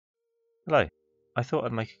Hello, I thought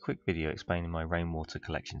I'd make a quick video explaining my rainwater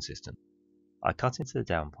collection system. I cut into the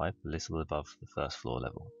downpipe a little above the first floor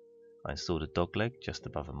level. I installed a dogleg just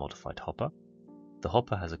above a modified hopper. The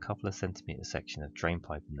hopper has a couple of centimetre section of drain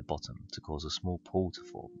pipe in the bottom to cause a small pool to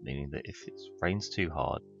form, meaning that if it rains too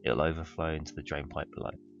hard, it'll overflow into the drain pipe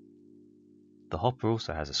below. The hopper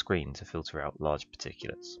also has a screen to filter out large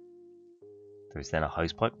particulates. There is then a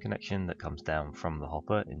hosepipe connection that comes down from the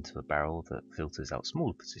hopper into a barrel that filters out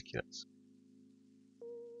smaller particulates.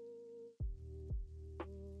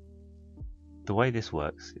 The way this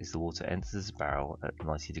works is the water enters the barrel at a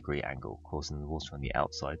 90-degree angle, causing the water on the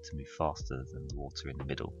outside to move faster than the water in the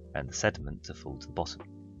middle, and the sediment to fall to the bottom.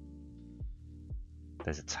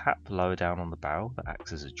 There's a tap lower down on the barrel that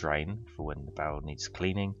acts as a drain for when the barrel needs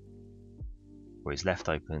cleaning, or is left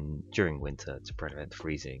open during winter to prevent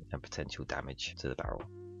freezing and potential damage to the barrel.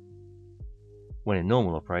 When in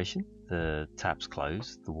normal operation, the tap's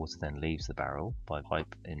closed, the water then leaves the barrel by a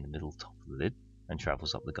pipe in the middle top of the lid and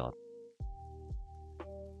travels up the garden.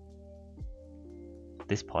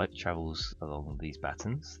 This pipe travels along these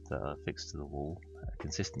battens that are fixed to the wall at a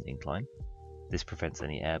consistent incline. This prevents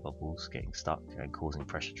any air bubbles getting stuck and causing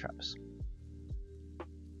pressure traps.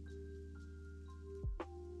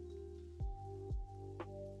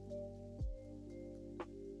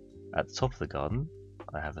 At the top of the garden,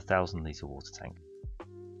 I have a 1,000-litre water tank.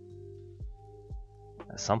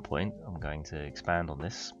 At some point, I'm going to expand on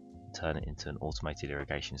this and turn it into an automated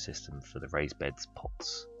irrigation system for the raised beds,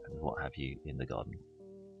 pots, and what have you in the garden.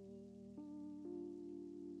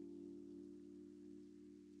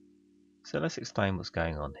 So let's explain what's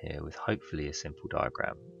going on here with hopefully a simple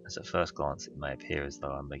diagram, as at first glance it may appear as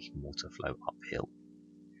though I'm making water flow uphill.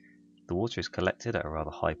 The water is collected at a rather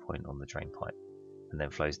high point on the drain pipe, and then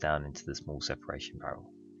flows down into the small separation barrel.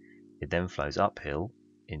 It then flows uphill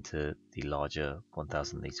into the larger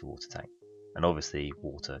 1,000-litre water tank, and obviously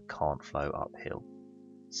water can't flow uphill.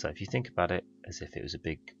 So if you think about it as if it was a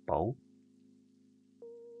big bowl,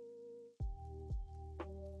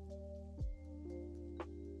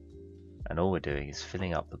 and all we're doing is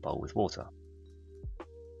filling up the bowl with water.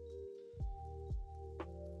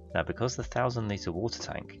 Now, because the 1,000-litre water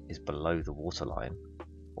tank is below the water line,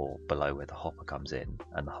 or below where the hopper comes in,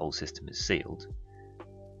 and the whole system is sealed,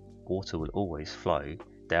 water will always flow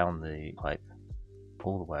down the pipe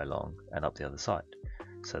all the way along and up the other side,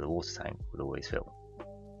 so the water tank will always fill.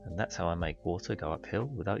 And that's how I make water go uphill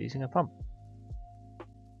without using a pump.